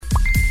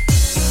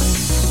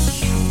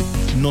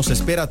Nos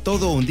espera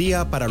todo un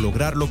día para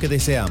lograr lo que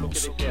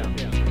deseamos.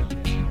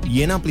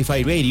 Y en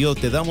Amplify Radio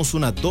te damos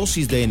una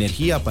dosis de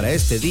energía para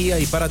este día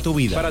y para tu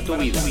vida.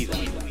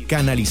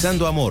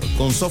 Canalizando Amor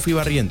con Sofi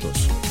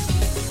Barrientos.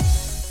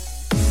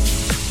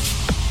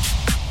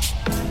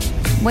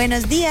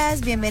 Buenos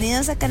días,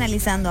 bienvenidos a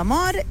Canalizando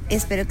Amor.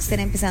 Espero que estén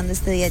empezando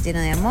este día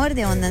lleno de amor,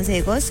 de abundancia y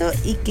de gozo,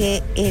 y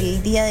que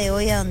el día de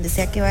hoy, a donde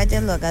sea que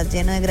vayas, lo hagas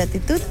lleno de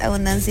gratitud,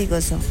 abundancia y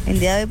gozo. El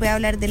día de hoy voy a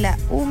hablar de la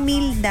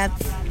humildad.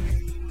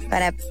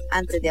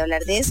 Antes de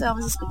hablar de eso,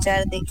 vamos a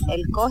escuchar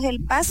el Coge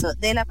el Paso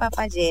de la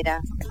Papayera.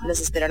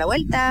 Los espero a la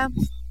vuelta.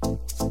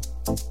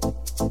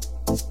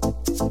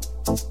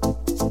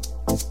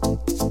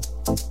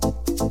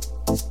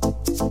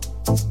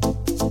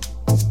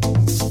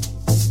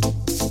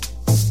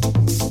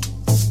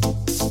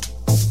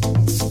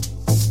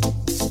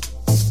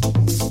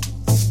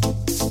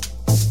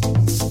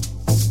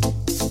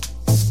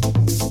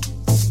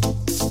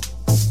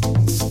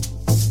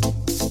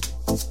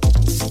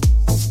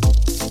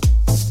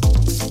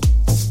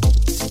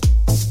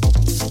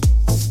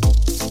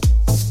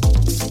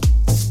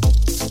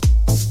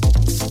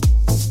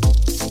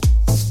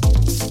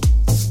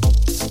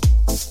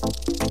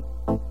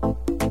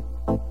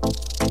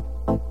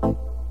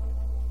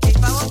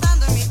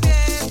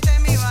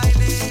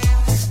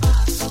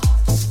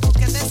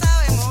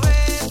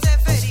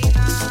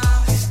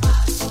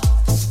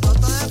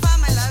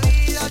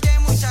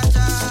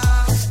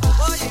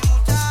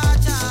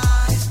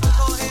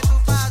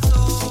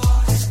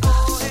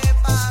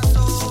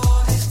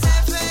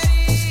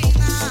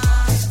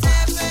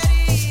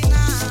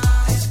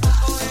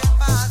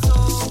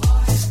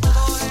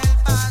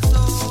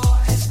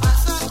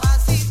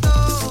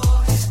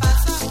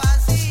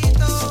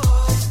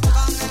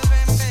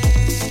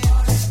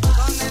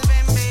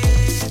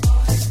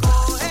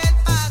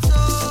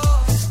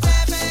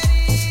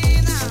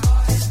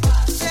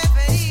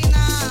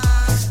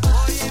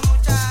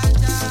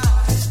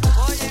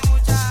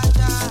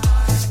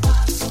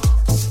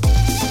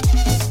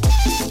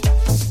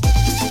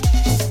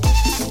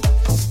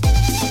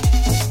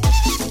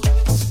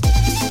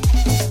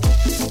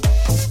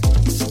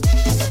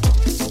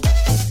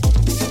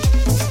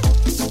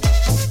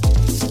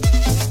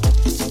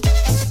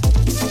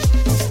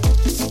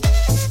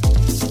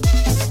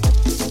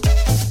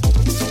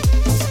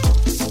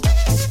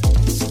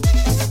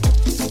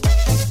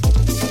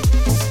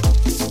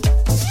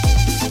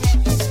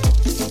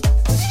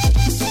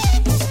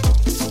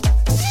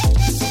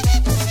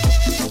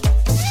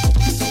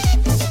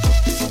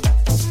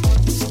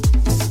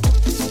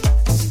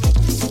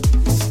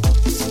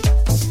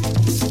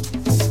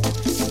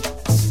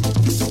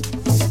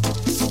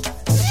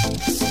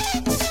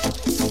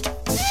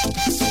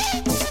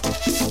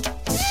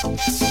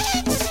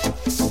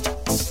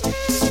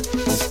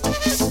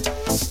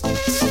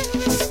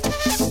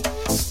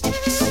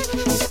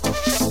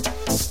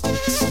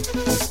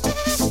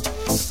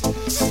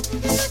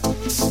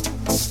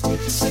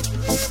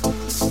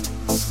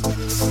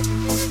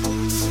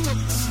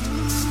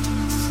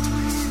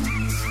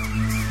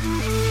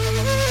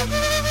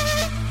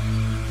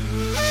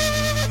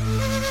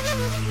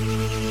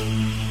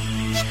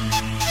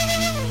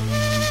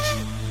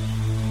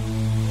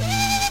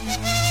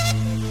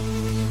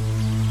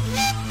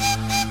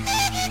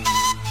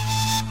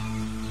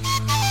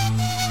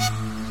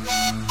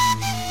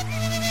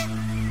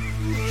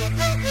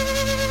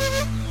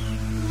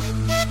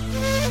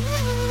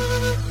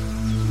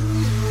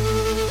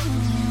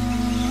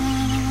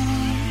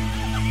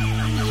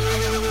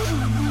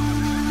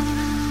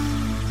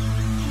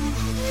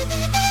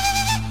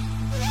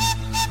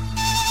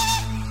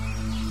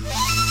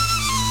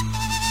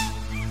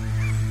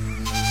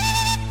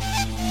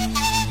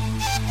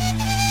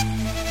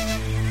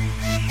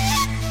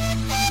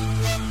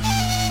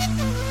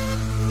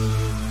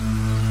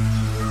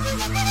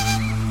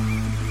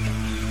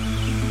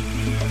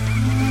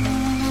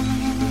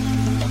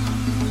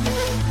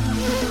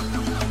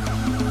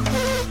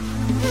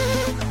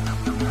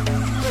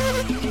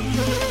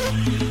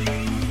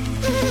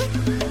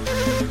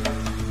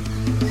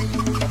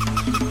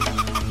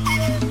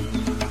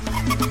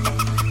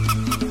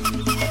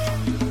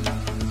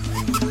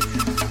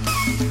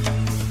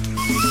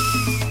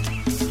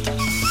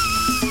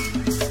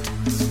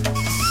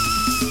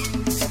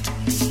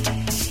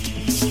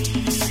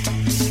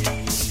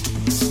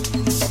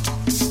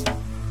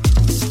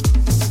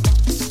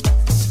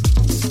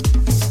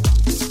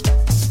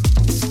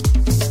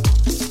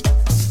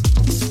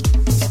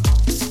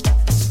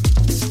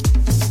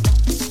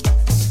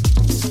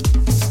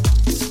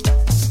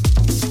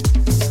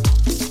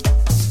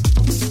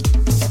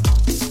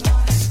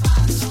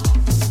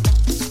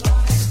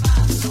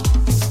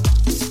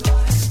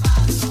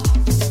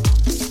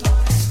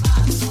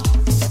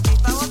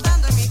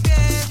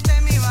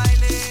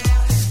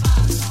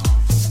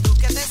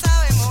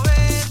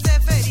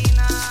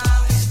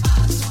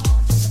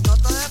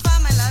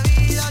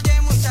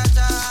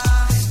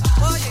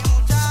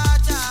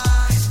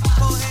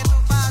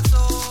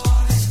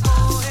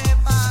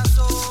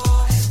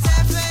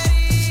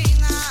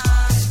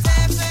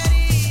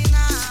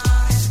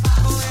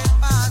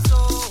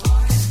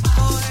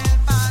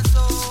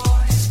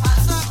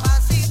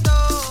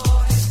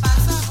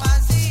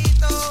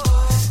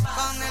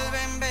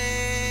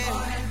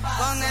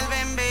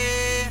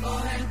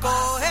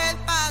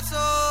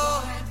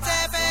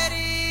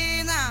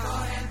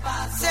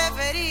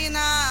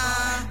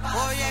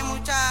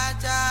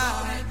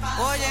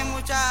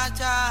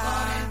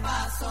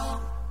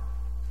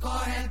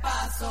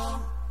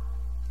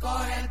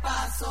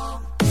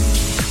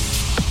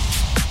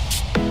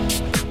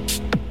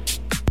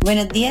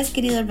 Buenos días,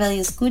 queridos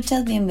Radio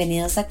Escuchas,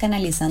 bienvenidos a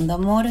Canalizando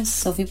Amor.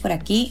 Sofi por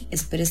aquí,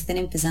 espero estén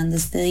empezando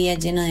este día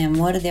lleno de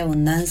amor, de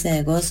abundancia,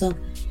 de gozo,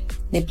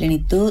 de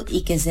plenitud,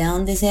 y que sea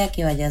donde sea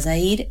que vayas a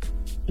ir,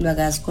 lo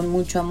hagas con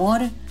mucho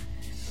amor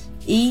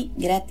y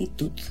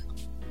gratitud.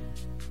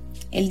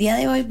 El día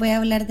de hoy voy a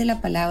hablar de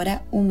la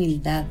palabra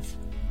humildad.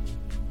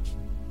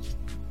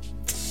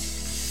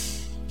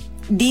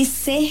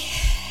 Dice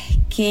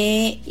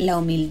que la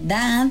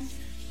humildad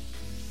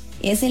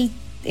es el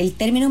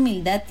término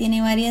humildad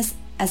tiene varias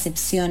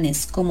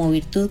acepciones, como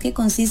virtud que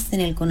consiste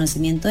en el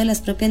conocimiento de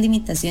las propias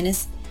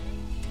limitaciones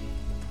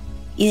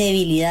y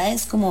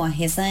debilidades, como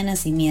bajeza de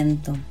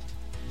nacimiento.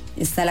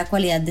 Está la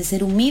cualidad de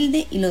ser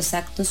humilde y los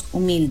actos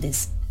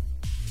humildes.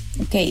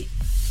 Ok.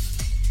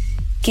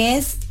 ¿Qué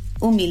es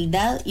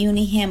humildad y un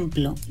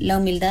ejemplo? La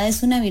humildad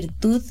es una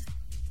virtud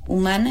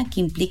humana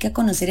que implica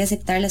conocer y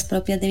aceptar las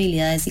propias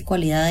debilidades y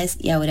cualidades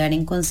y obrar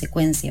en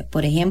consecuencia.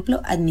 Por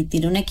ejemplo,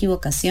 admitir una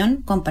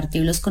equivocación,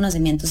 compartir los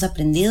conocimientos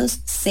aprendidos,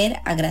 ser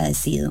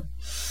agradecido.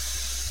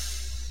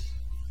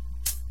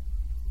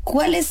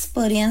 ¿Cuáles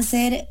podrían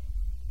ser?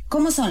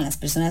 ¿Cómo son las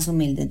personas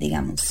humildes,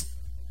 digamos?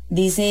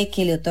 Dice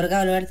que le otorga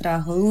valor al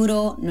trabajo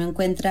duro, no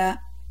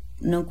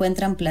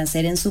encuentran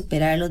placer en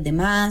superar a los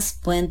demás,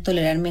 pueden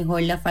tolerar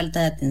mejor la falta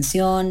de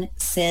atención,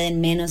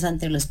 ceden menos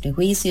ante los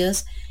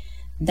prejuicios,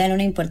 dan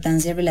una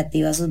importancia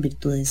relativa a sus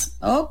virtudes.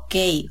 Ok,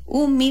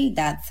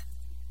 humildad.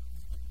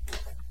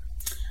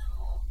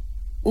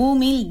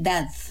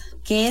 Humildad.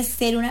 ¿Qué es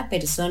ser una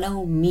persona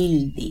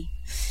humilde?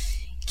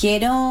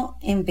 Quiero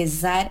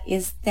empezar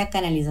esta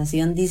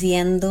canalización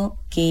diciendo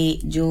que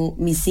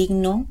mi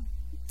signo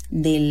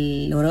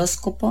del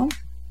horóscopo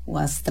o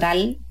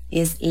astral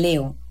es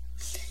Leo.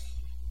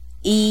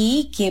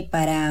 Y que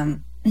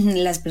para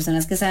las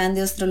personas que saben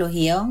de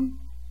astrología,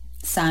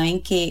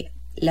 saben que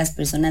las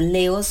personas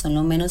Leo son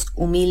lo menos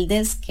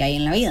humildes que hay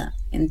en la vida.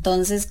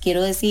 Entonces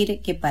quiero decir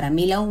que para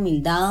mí la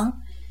humildad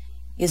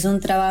es un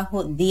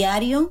trabajo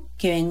diario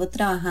que vengo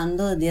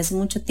trabajando desde hace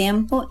mucho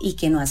tiempo y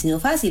que no ha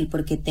sido fácil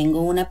porque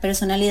tengo una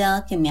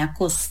personalidad que me ha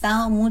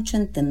costado mucho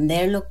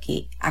entender lo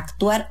que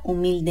actuar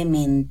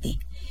humildemente.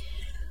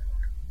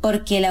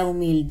 Porque la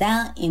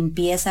humildad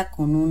empieza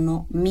con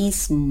uno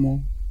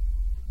mismo.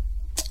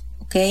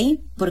 ¿Ok?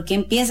 ¿Por qué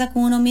empieza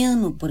con uno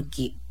mismo?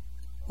 Porque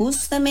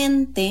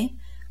justamente,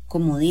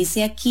 como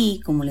dice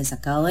aquí, como les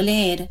acabo de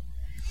leer,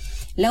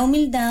 la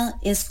humildad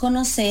es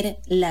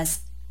conocer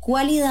las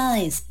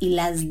cualidades y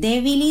las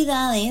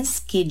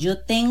debilidades que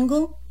yo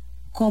tengo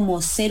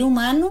como ser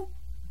humano,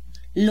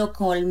 lo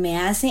cual me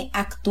hace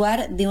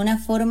actuar de una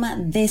forma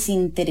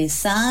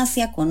desinteresada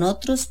hacia con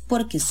otros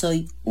porque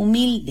soy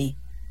humilde.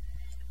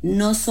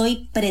 No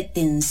soy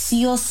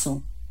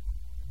pretencioso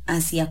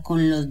hacia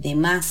con los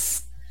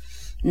demás.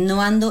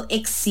 No ando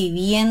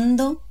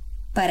exhibiendo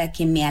para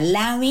que me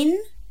alaben,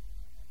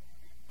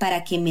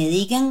 para que me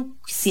digan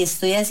si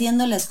estoy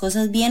haciendo las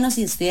cosas bien o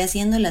si estoy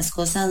haciendo las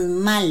cosas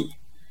mal.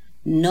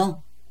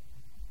 No.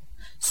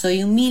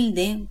 Soy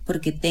humilde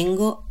porque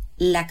tengo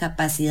la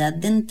capacidad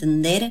de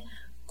entender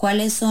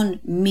cuáles son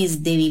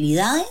mis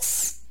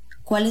debilidades,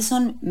 cuáles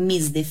son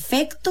mis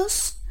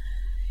defectos,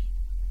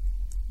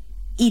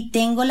 y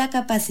tengo la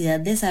capacidad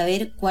de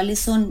saber cuáles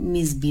son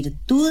mis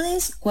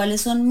virtudes,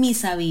 cuáles son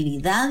mis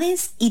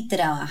habilidades y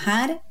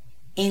trabajar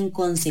en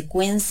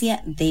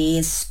consecuencia de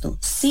esto,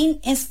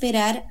 sin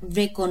esperar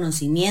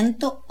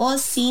reconocimiento o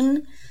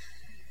sin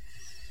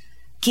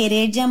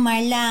querer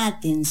llamar la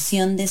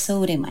atención de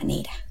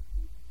sobremanera.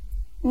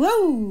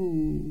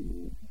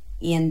 ¡Wow!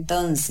 Y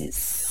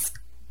entonces,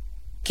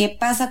 ¿qué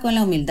pasa con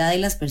la humildad y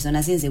las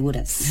personas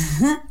inseguras?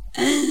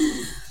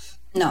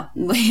 No,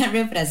 voy a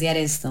refrasear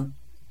esto.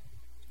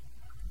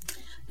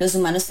 Los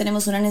humanos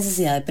tenemos una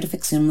necesidad de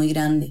perfección muy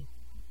grande.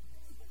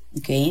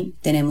 ¿Ok?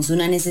 Tenemos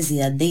una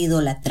necesidad de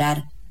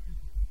idolatrar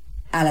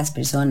a las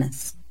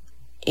personas.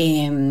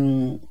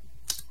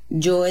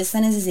 Yo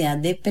esta necesidad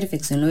de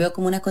perfección lo veo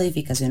como una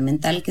codificación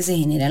mental que se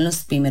genera en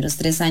los primeros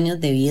 3 años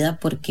de vida,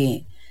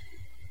 porque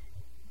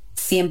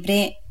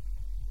siempre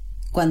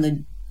cuando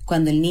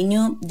el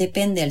niño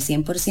depende al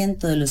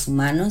 100% de los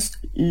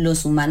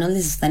humanos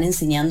les están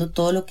enseñando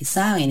todo lo que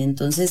saben.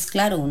 Entonces,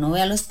 claro, uno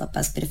ve a los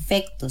papás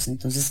perfectos,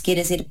 entonces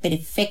quiere ser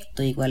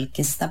perfecto igual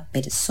que esta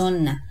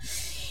persona.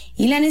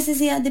 Y la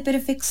necesidad de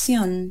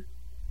perfección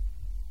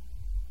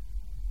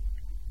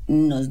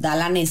nos da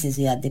la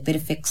necesidad de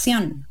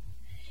perfección.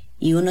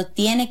 Y uno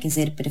tiene que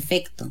ser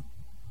perfecto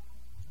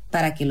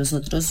para que los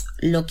otros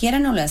lo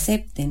quieran o lo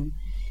acepten.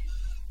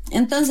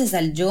 Entonces,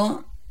 al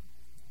yo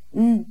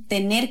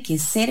tener que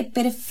ser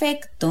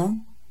perfecto,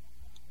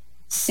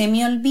 se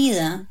me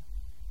olvida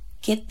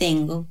que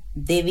tengo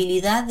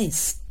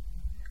debilidades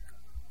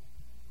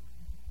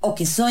o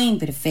que soy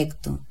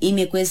imperfecto, y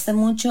me cuesta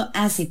mucho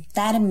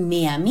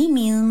aceptarme a mí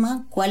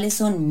misma cuáles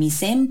son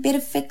mis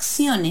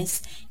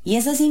imperfecciones, y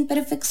esas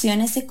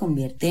imperfecciones se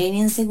convierten en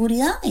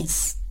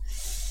inseguridades.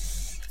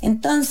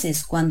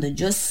 Entonces, cuando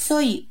yo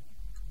soy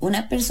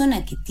una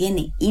persona que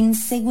tiene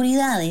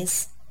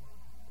inseguridades,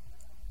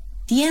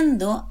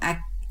 tiendo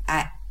a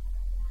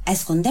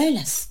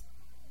esconderlas.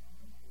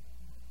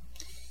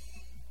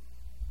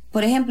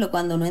 Por ejemplo,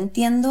 cuando no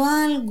entiendo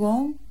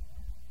algo,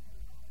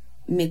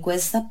 me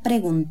cuesta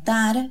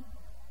preguntar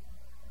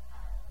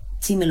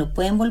si me lo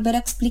pueden volver a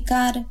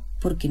explicar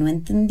porque no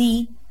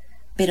entendí,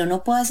 pero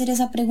no puedo hacer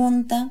esa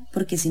pregunta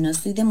porque si no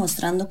estoy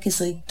demostrando que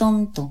soy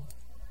tonto.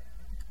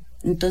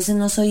 Entonces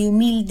no soy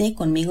humilde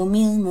conmigo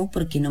mismo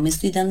porque no me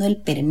estoy dando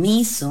el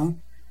permiso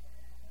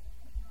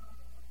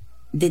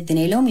de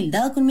tener la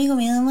humildad conmigo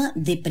misma,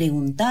 de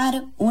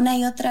preguntar una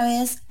y otra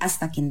vez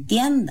hasta que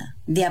entienda,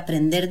 de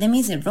aprender de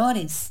mis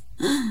errores.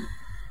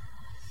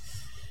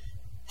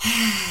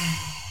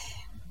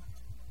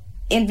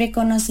 El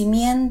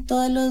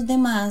reconocimiento de los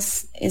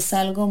demás es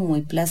algo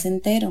muy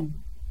placentero.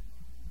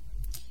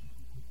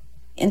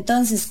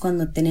 Entonces,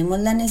 cuando tenemos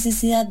la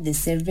necesidad de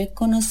ser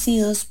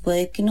reconocidos,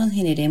 puede que nos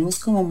generemos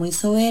como muy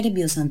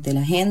soberbios ante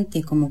la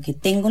gente, como que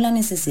tengo la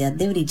necesidad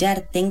de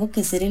brillar, tengo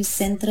que ser el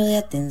centro de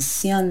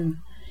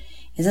atención.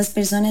 Esas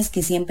personas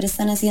que siempre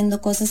están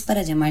haciendo cosas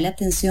para llamar la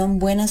atención,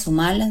 buenas o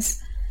malas.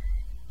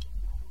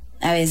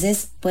 A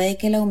veces puede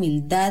que la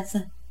humildad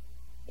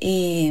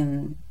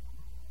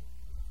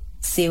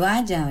se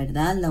vaya,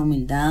 ¿verdad? La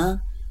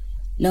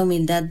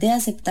humildad de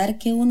aceptar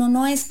que uno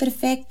no es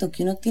perfecto,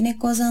 que uno tiene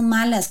cosas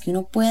malas, que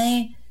uno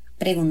puede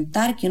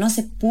preguntar, que uno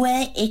se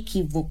puede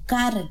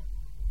equivocar.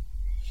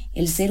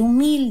 El ser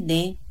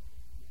humilde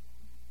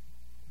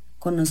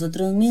con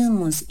nosotros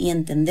mismos y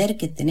entender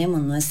que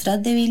tenemos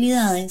nuestras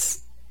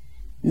debilidades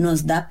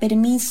nos da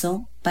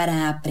permiso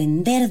para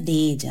aprender de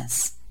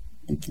ellas.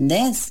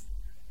 ¿Entendés?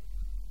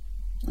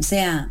 O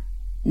sea,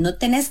 no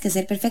tenés que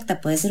ser perfecta,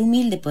 puedes ser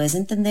humilde, puedes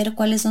entender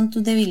cuáles son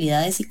tus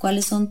debilidades y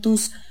cuáles son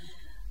tus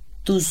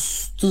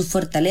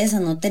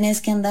fortalezas. No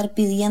tenés que andar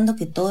pidiendo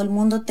que todo el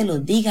mundo te lo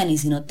diga, y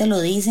si no te lo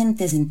dicen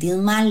te sentís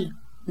mal.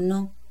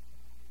 No.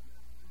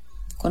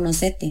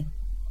 Conócete.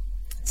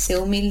 Sé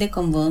humilde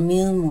con vos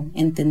mismo.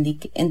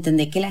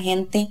 Entendé que la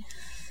gente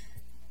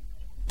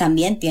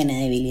también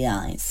tiene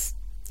debilidades.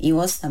 Y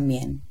vos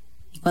también.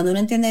 Y cuando uno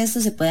entiende esto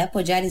se puede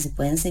apoyar y se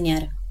puede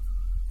enseñar.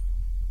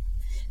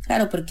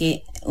 Claro,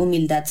 porque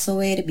humildad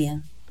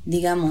soberbia,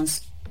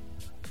 digamos,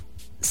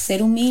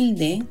 ser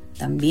humilde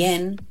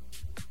también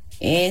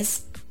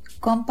es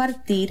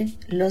compartir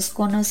los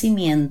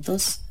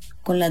conocimientos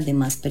con las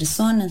demás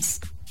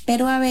personas.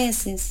 Pero a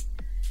veces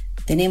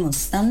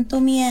tenemos tanto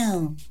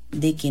miedo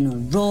de que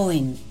nos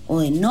roben o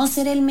de no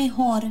ser el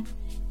mejor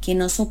que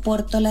no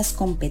soporto las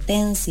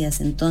competencias.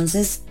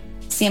 Entonces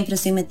siempre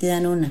estoy metida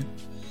en una.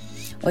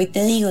 Hoy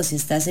te digo, si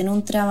estás en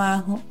un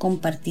trabajo,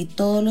 compartí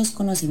todos los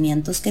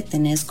conocimientos que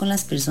tenés con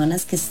las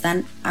personas que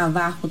están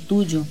abajo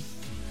tuyo,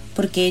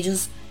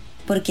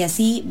 porque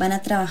así van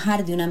a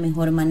trabajar de una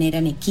mejor manera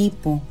en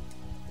equipo.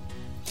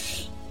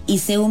 Y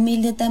sé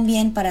humilde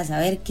también para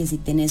saber que si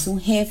tenés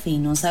un jefe y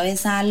no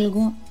sabes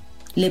algo,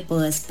 le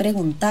podés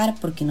preguntar,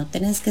 porque no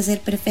tenés que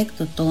ser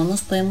perfecto, todos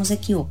nos podemos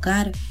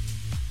equivocar.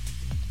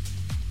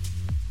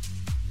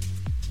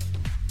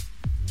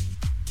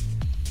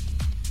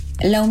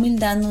 La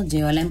humildad nos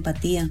lleva a la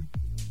empatía,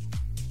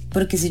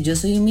 porque si yo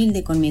soy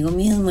humilde conmigo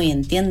mismo y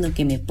entiendo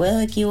que me puedo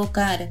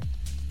equivocar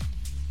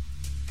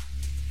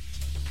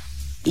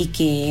y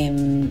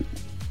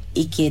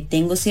que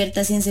tengo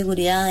ciertas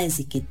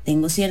inseguridades y que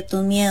tengo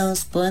ciertos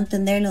miedos, puedo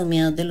entender los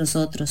miedos de los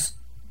otros.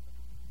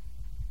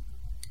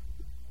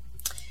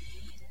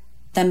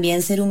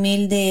 También ser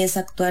humilde es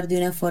actuar de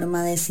una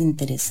forma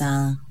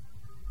desinteresada.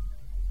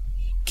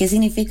 ¿Qué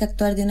significa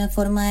actuar de una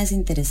forma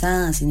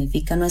desinteresada?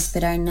 Significa no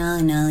esperar nada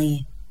de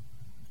nadie.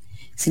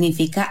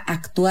 Significa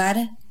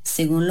actuar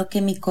según lo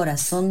que mi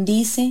corazón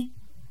dice,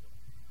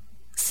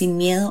 sin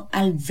miedo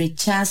al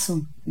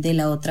rechazo de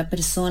la otra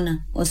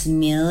persona o sin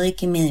miedo de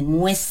que me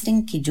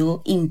demuestren que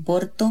yo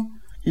importo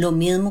lo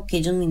mismo que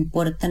ellos me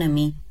importan a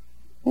mí.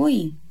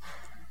 Uy,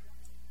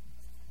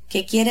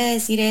 ¿qué quiere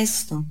decir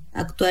esto?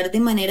 Actuar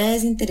de manera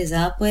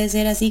desinteresada puede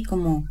ser así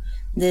como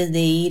desde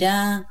ir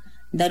a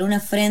dar una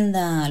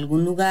ofrenda a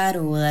algún lugar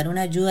o dar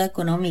una ayuda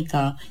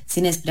económica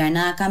sin esperar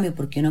nada a cambio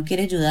porque uno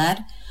quiere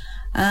ayudar,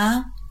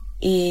 a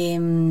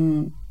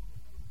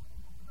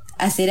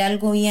hacer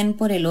algo bien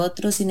por el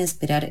otro sin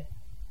esperar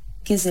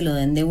que se lo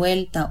den de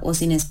vuelta o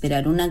sin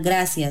esperar unas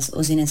gracias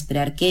o sin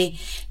esperar que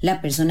la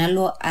persona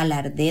lo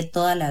alardee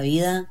toda la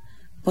vida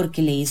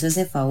porque le hizo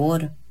ese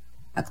favor.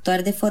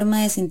 Actuar de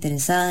forma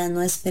desinteresada,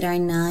 no esperar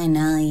nada de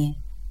nadie.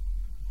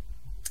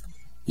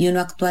 Y uno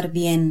actuar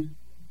bien.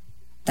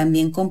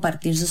 También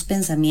compartir sus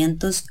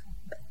pensamientos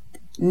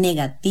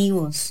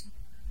negativos.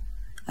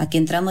 Aquí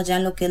entramos ya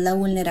en lo que es la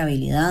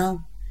vulnerabilidad.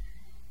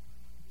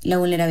 La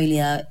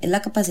vulnerabilidad es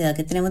la capacidad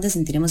que tenemos de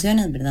sentir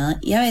emociones, ¿verdad?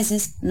 Y a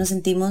veces nos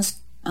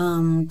sentimos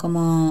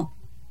como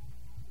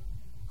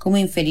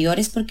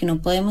inferiores porque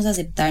no podemos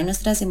aceptar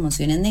nuestras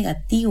emociones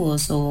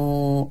negativas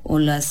o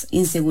las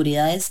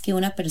inseguridades que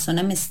una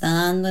persona me está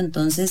dando.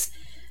 Entonces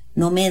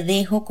no me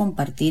dejo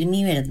compartir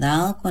mi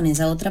verdad con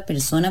esa otra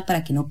persona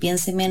para que no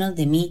piense menos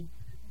de mí.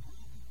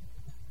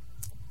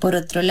 Por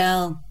otro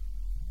lado,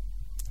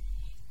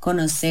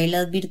 conocer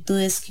las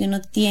virtudes que uno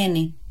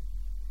tiene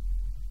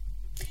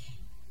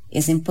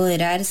es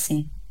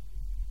empoderarse.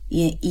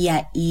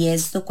 Y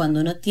esto,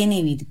 cuando uno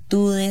tiene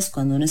virtudes,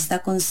 cuando uno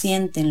está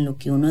consciente en lo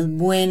que uno es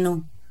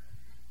bueno,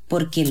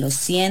 porque lo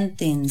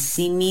siente en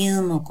sí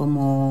mismo,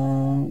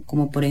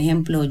 como por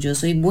ejemplo, yo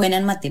soy buena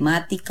en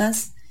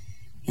matemáticas,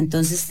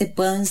 entonces te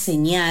puedo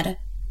enseñar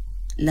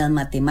las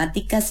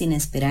matemáticas sin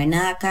esperar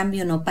nada a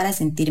cambio, no para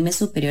sentirme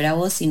superior a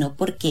vos, sino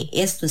porque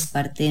esto es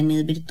parte de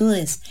mis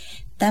virtudes.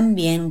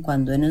 También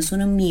cuando uno es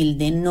un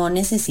humilde, no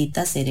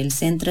necesita ser el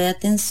centro de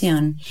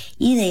atención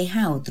y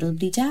deja a otros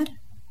brillar.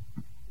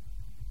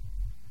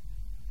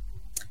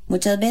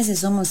 Muchas veces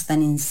somos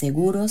tan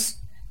inseguros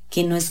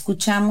que no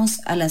escuchamos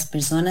a las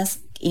personas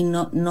y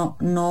no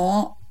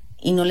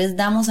les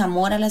damos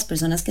amor a las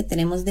personas que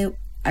tenemos de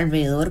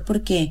alrededor,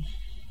 porque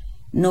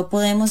no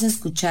podemos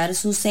escuchar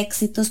sus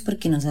éxitos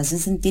porque nos hacen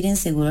sentir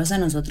inseguros a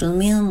nosotros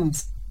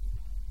mismos.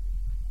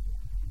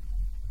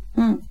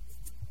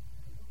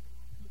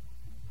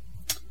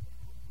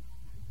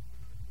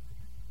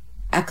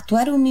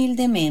 Actuar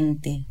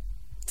humildemente,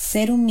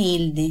 ser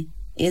humilde,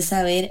 es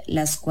saber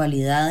las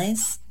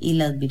cualidades y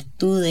las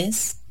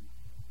virtudes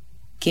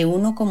que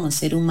uno como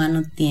ser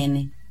humano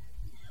tiene.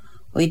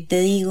 Hoy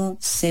te digo,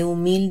 sé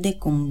humilde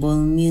con vos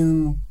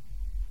mismo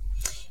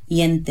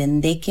y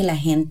entendé que la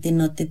gente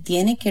no te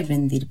tiene que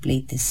rendir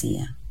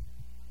pleitesía,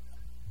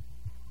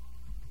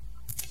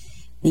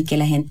 ni que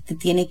la gente te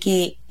tiene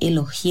que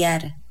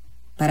elogiar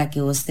para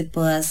que vos te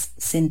puedas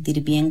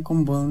sentir bien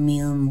con vos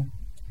mismo,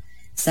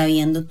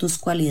 sabiendo tus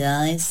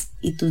cualidades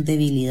y tus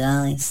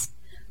debilidades.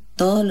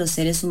 Todos los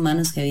seres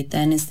humanos que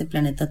habitan en este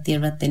planeta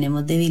Tierra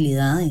tenemos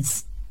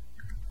debilidades,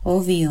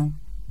 obvio,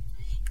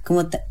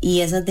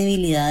 y esas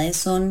debilidades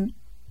son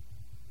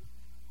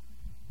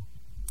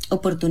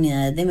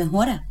oportunidades de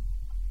mejora.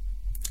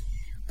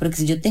 Porque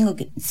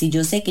si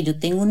yo sé que yo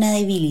tengo una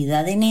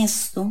debilidad en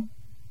esto,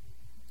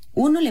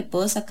 uno le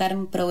puedo sacar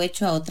un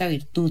provecho a otra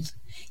virtud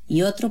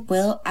y otro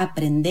puedo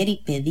aprender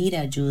y pedir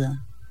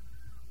ayuda.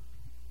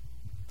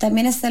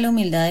 También está la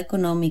humildad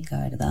económica,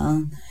 ¿verdad?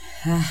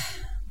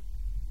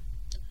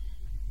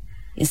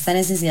 Esta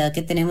necesidad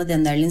que tenemos de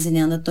andarle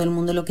enseñando a todo el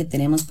mundo lo que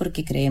tenemos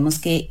porque creemos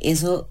que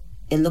eso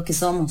es lo que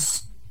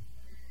somos.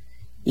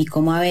 Y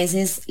como a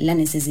veces la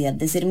necesidad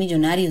de ser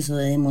millonarios o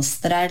de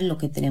demostrar lo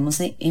que tenemos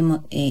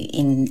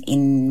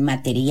en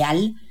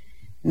material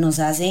nos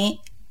hace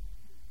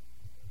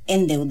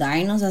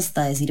endeudarnos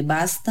hasta decir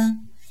basta,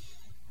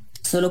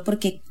 solo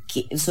porque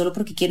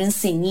quiero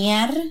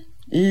enseñar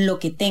lo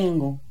que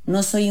tengo.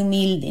 No soy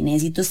humilde,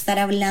 necesito estar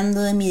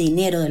hablando de mi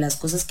dinero, de las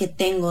cosas que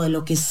tengo, de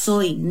lo que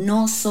soy.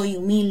 No soy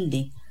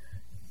humilde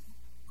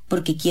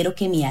porque quiero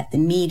que me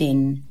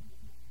admiren,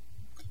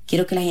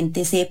 quiero que la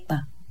gente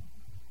sepa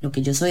lo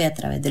que yo soy a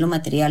través de lo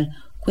material.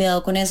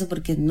 Cuidado con eso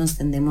porque nos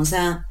tendemos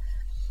a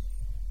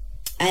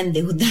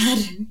endeudar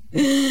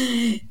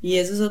y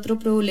eso es otro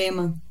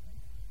problema.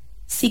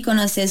 Si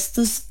conoces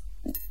tus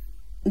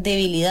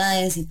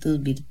debilidades y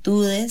tus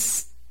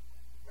virtudes,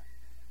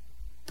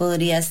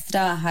 podrías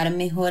trabajar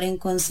mejor en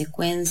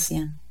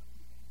consecuencia.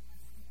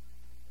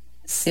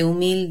 Sé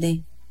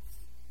humilde.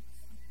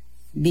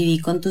 Viví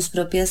con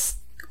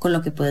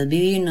lo que puedes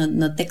vivir,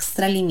 no te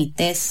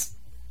extralimites.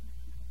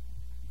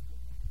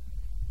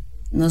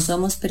 No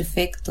somos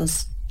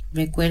perfectos,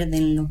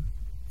 recuérdenlo.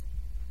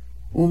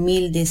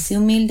 Humilde, sé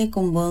humilde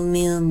con vos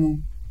mismo.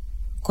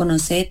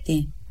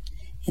 Conocete.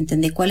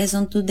 Entendé cuáles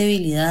son tus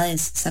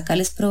debilidades.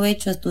 Sácales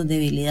provecho a tus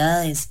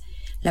debilidades.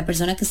 La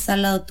persona que está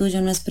al lado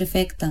tuyo no es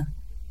perfecta.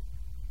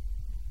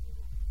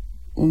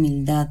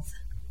 Humildad.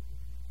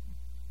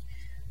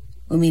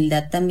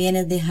 Humildad también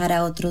es dejar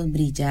a otros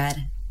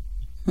brillar,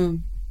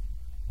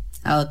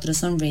 a otros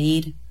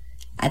sonreír,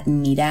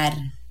 admirar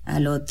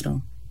al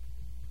otro.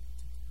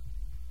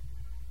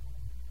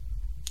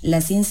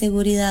 Las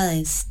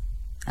inseguridades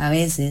a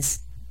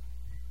veces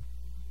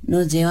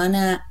nos llevan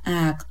a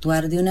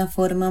actuar de una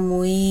forma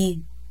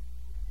muy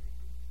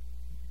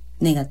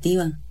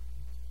negativa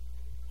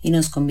y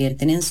nos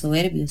convierten en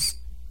soberbios.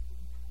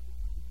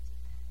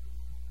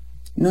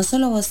 No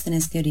solo vos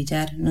tenés que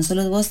brillar, no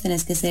solo vos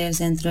tenés que ser el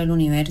centro del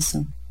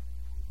universo,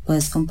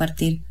 puedes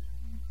compartir.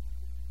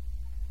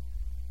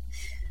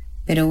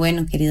 Pero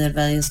bueno, queridos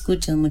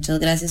radioescuchas, muchas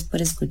gracias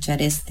por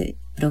escuchar este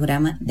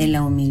programa de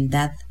la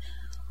humildad.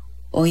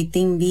 Hoy te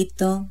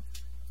invito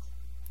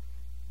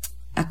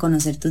a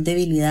conocer tus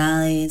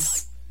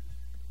debilidades,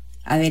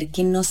 a ver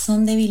que no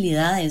son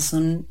debilidades,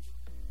 son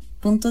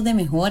puntos de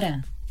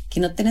mejora, que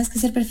no tenés que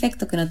ser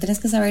perfecto, que no tenés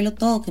que saberlo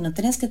todo, que no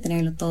tenés que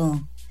tenerlo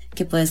todo,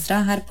 que puedes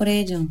trabajar por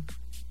ello.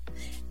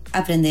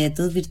 Aprende de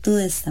tus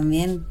virtudes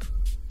también,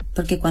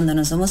 porque cuando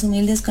no somos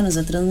humildes con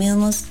nosotros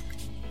mismos,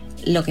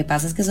 lo que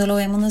pasa es que solo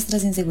vemos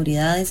nuestras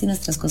inseguridades y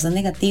nuestras cosas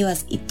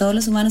negativas, y todos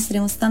los humanos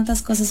tenemos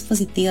tantas cosas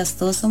positivas,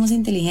 todos somos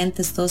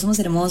inteligentes, todos somos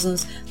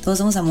hermosos, todos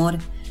somos amor.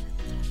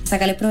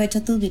 Sácale provecho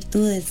a tus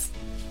virtudes,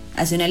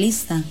 haz una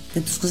lista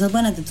de tus cosas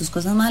buenas, de tus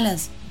cosas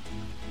malas,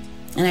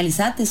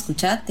 analízate,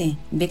 escúchate,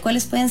 ve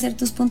cuáles pueden ser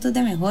tus puntos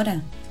de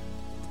mejora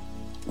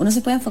Uno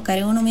se puede enfocar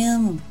en uno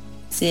mismo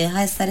si deja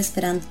de estar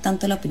esperando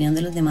tanto la opinión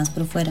de los demás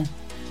por fuera.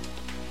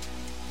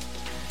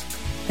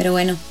 Pero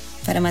bueno,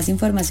 para más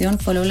información,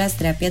 follow las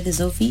terapias de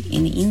Sophie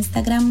en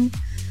Instagram.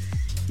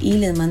 Y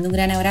les mando un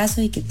gran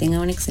abrazo y que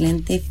tengan un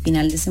excelente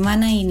final de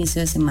semana e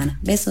inicio de semana.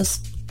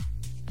 Besos.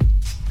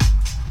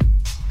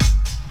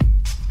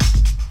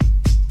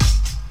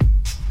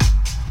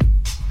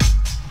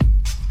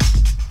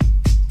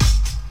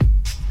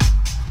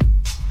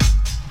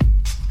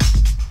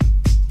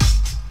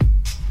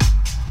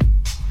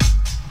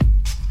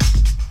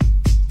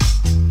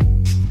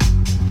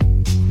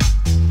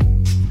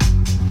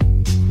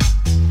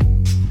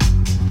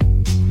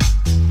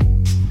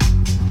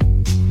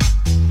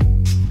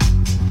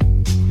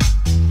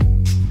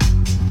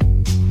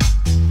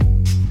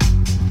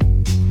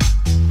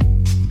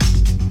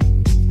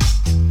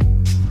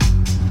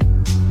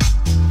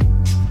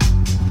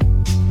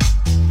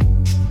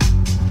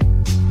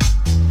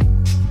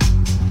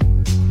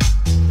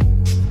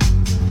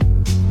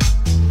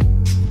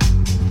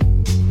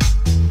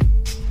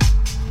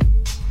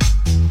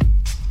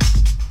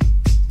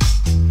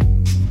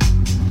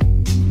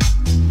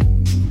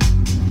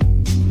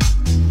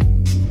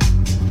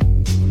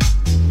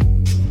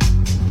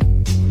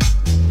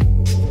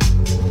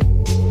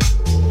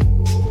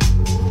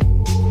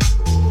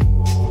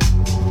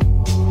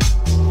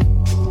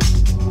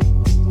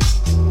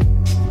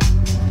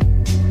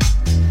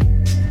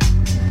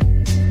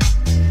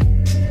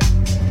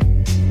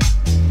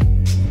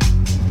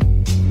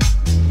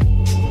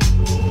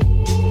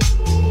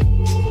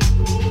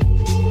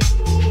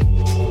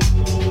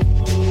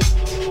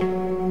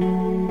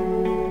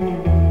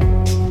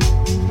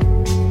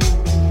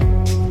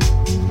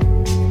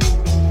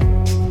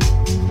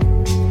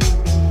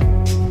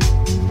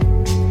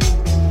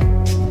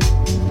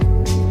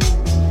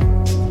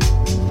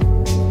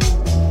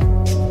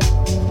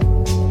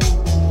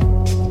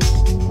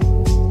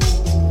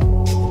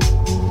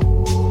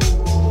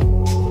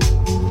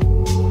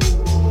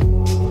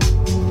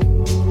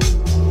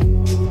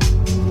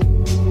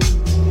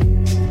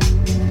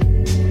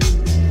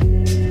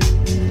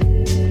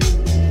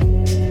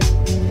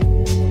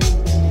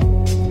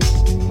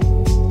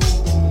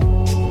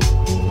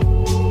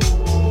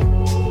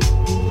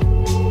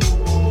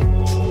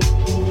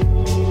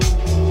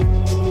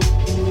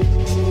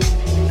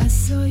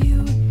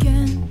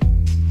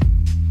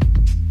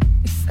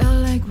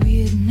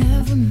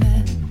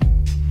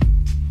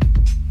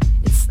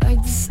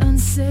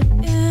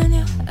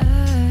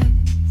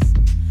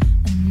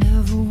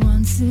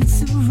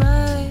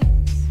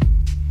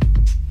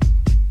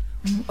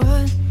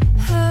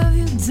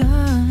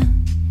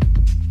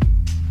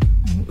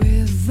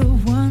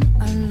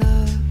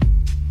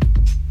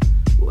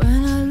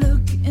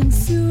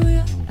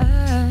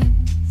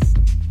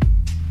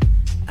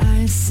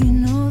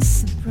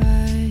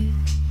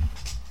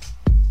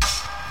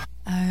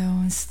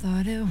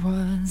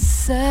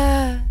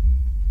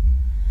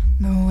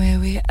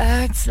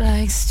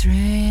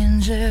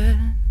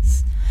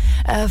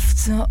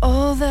 After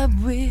all that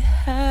we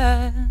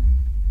had,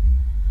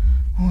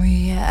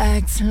 we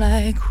act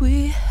like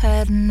we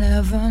had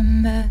never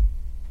met.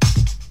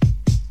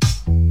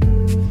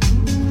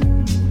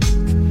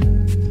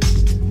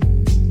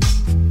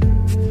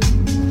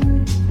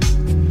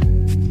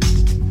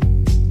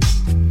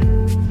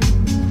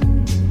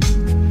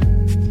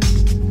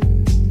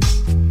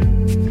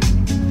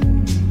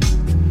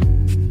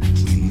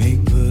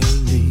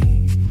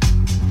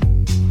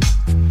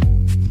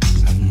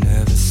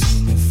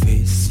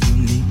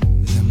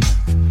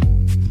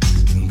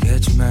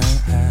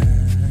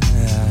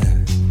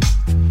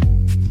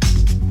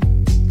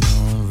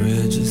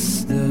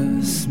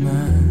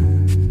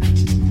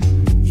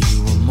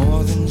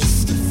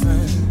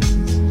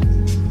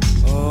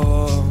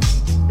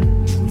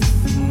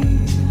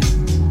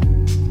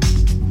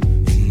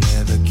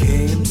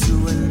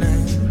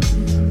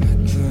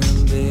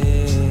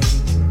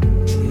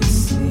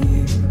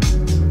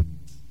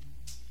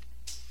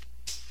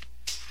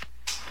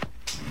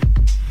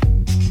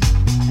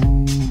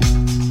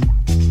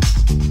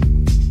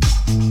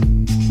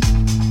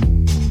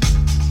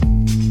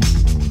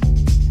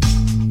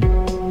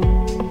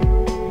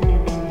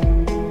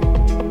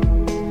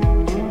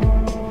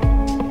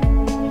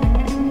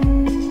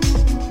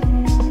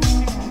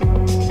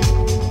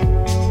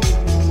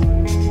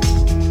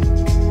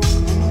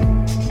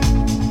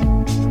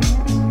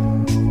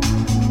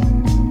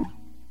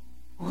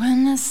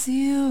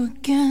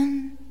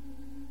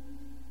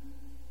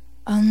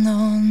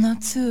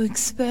 To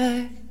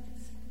expect,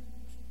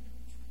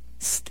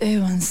 stay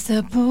one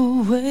step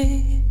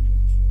away,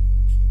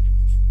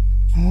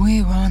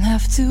 we won't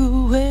have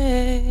to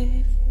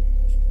wait.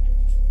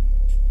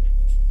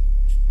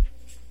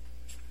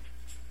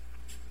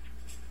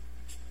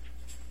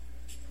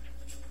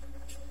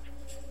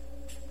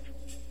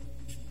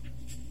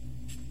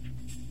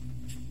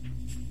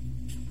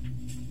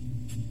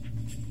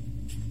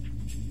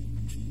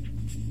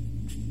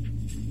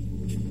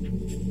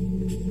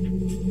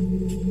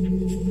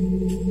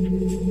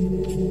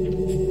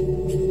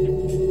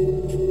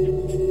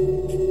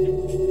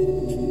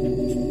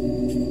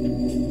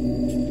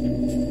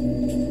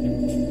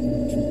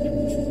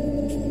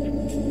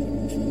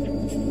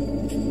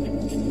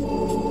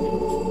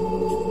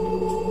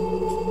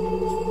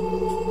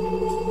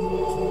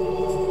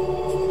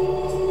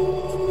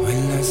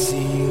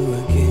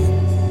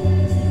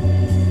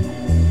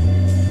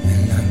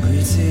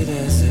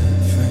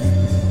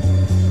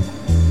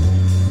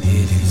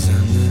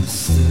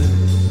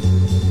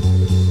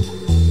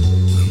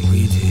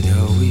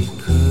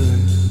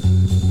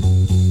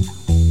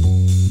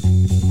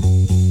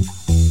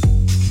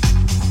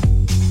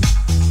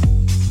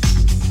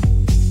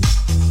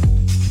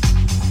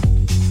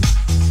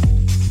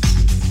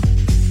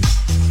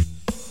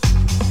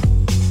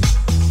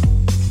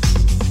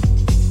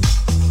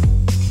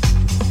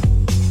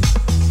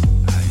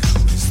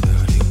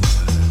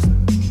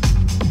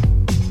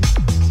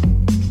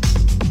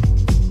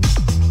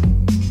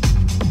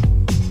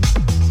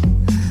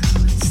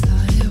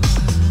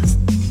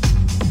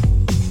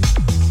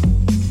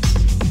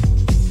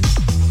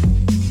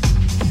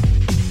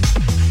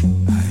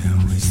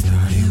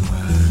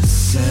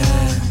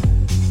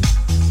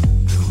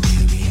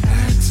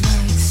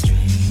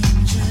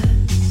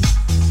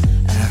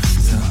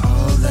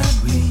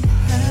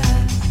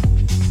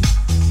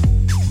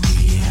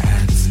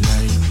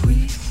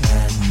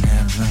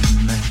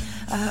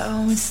 I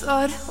always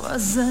thought it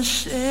was a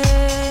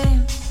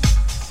shame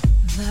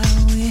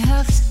that we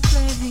have to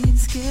play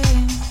these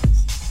games.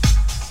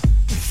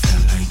 It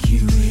felt like you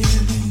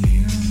really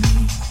knew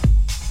me.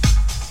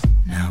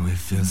 Now it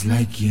feels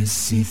like you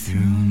see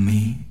through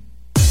me.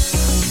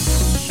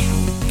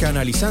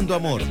 Canalizando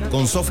Amor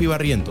con Sofi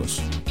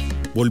Barrientos.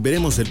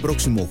 Volveremos el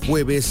próximo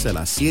jueves a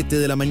las 7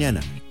 de la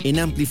mañana en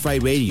Amplify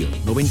Radio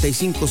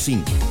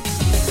 95.5.